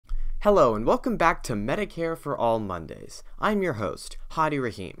Hello and welcome back to Medicare for All Mondays. I'm your host, Hadi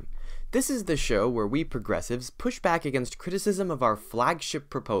Rahim. This is the show where we progressives push back against criticism of our flagship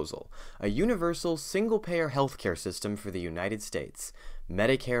proposal, a universal single-payer healthcare system for the United States,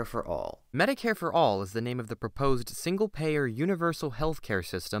 Medicare for All. Medicare for All is the name of the proposed single-payer universal healthcare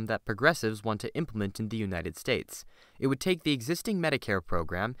system that progressives want to implement in the United States. It would take the existing Medicare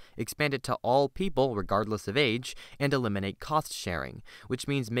program, expand it to all people regardless of age, and eliminate cost sharing, which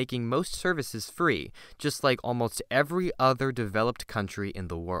means making most services free, just like almost every other developed country in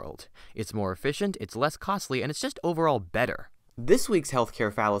the world. It's more efficient, it's less costly, and it's just overall better. This week's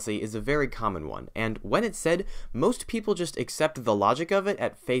healthcare fallacy is a very common one, and when it's said, most people just accept the logic of it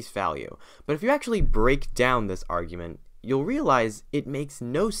at face value. But if you actually break down this argument, you'll realize it makes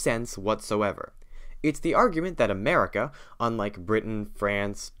no sense whatsoever. It's the argument that America, unlike Britain,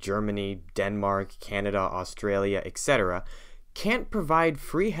 France, Germany, Denmark, Canada, Australia, etc., can't provide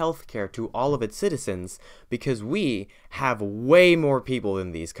free healthcare to all of its citizens because we have way more people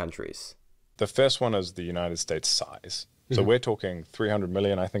than these countries. The first one is the United States size. So we're talking 300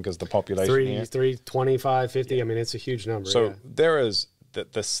 million, I think, is the population here. 325, 50, I mean, it's a huge number. So there is,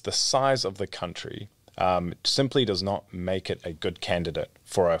 the size of the country simply does not make it a good candidate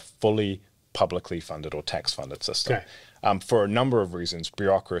for a fully publicly funded or tax-funded system. Okay. For a number of reasons,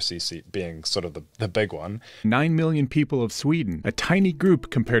 bureaucracy being sort of the big one. 9 million people of Sweden, a tiny group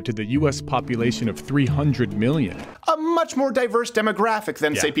compared to the U.S. population of 300 million. A much more diverse demographic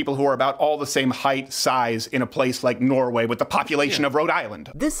than, say, people who are about all the same height, size in a place like Norway with the population of Rhode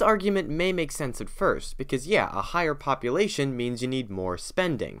Island. This argument may make sense at first, because a higher population means you need more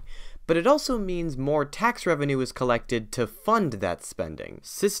spending. But it also means more tax revenue is collected to fund that spending.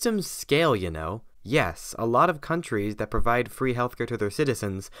 Systems scale, you know. Yes, a lot of countries that provide free healthcare to their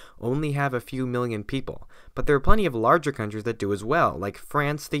citizens only have a few million people, but there are plenty of larger countries that do as well, like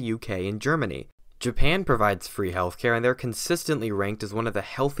France, the UK, and Germany. Japan provides free healthcare, and they're consistently ranked as one of the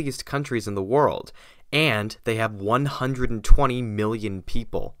healthiest countries in the world, and they have 120 million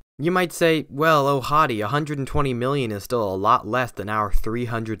people. You might say, well, oh Hadi, 120 million is still a lot less than our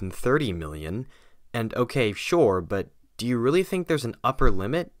 330 million. And okay, sure, but do you really think there's an upper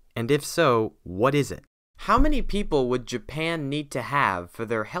limit? And if so, what is it? How many people would Japan need to have for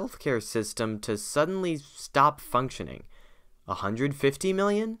their healthcare system to suddenly stop functioning? 150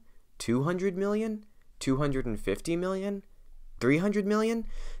 million? 200 million? 250 million? 300 million?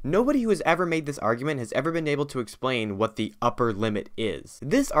 Nobody who has ever made this argument has ever been able to explain what the upper limit is.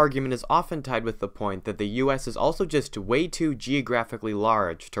 This argument is often tied with the point that the US is also just way too geographically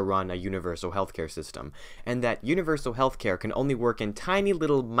large to run a universal healthcare system, and that universal healthcare can only work in tiny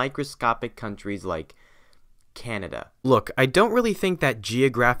little microscopic countries like Canada. Look, I don't really think that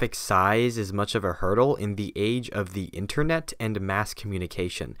geographic size is much of a hurdle in the age of the internet and mass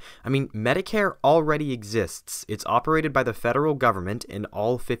communication. I mean, Medicare already exists. It's operated by the federal government in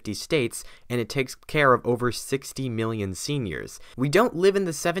all 50 states, and it takes care of over 60 million seniors. We don't live in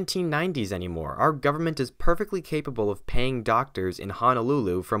the 1790s anymore. Our government is perfectly capable of paying doctors in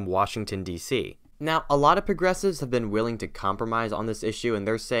Honolulu from Washington, D.C. Now, a lot of progressives have been willing to compromise on this issue, and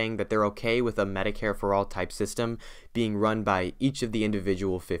they're saying that they're okay with a Medicare for All type system being run by each of the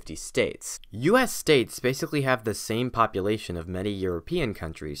individual 50 states. US states basically have the same population of many European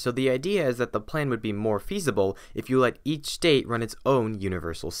countries, so the idea is that the plan would be more feasible if you let each state run its own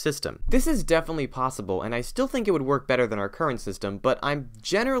universal system. This is definitely possible, and I still think it would work better than our current system, but I'm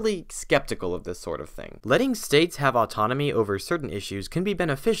generally skeptical of this sort of thing. Letting states have autonomy over certain issues can be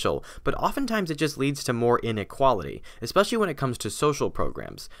beneficial, but oftentimes it just leads to more inequality, especially when it comes to social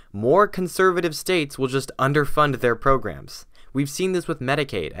programs. More conservative states will just underfund their programs. We've seen this with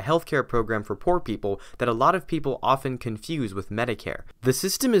Medicaid, a healthcare program for poor people that a lot of people often confuse with Medicare. The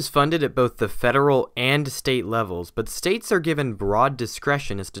system is funded at both the federal and state levels, but states are given broad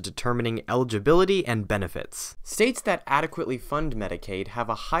discretion as to determining eligibility and benefits. States that adequately fund Medicaid have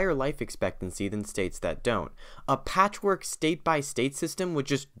a higher life expectancy than states that don't. A patchwork state-by-state system would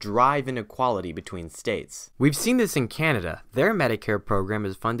just drive inequality between states. We've seen this in Canada. Their Medicare program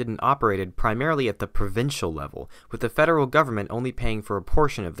is funded and operated primarily at the provincial level, with the federal government only paying for a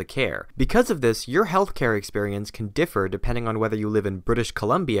portion of the care. Because of this, your healthcare experience can differ depending on whether you live in British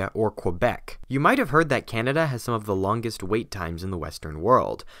Columbia or Quebec. You might have heard that Canada has some of the longest wait times in the Western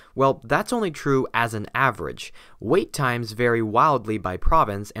world. Well, that's only true as an average. Wait times vary wildly by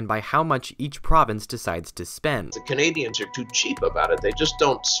province and by how much each province decides to spend. The Canadians are too cheap about it. They just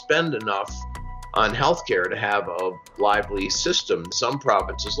don't spend enough on healthcare to have a lively system. Some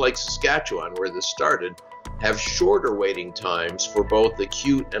provinces, like Saskatchewan, where this started, have shorter waiting times for both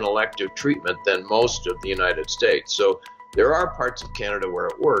acute and elective treatment than most of the United States. So There are parts of Canada where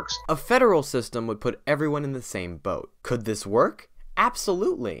it works. A federal system would put everyone in the same boat. Could this work?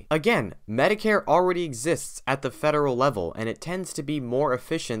 Absolutely. Again, Medicare already exists at the federal level, and it tends to be more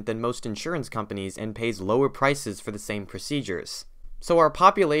efficient than most insurance companies and pays lower prices for the same procedures. So are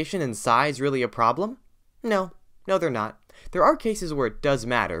population and size really a problem? No, they're not. There are cases where it does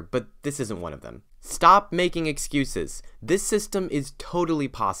matter, but this isn't one of them. Stop making excuses. This system is totally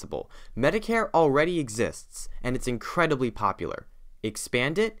possible. Medicare already exists, and it's incredibly popular.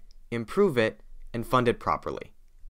 Expand it, improve it, and fund it properly.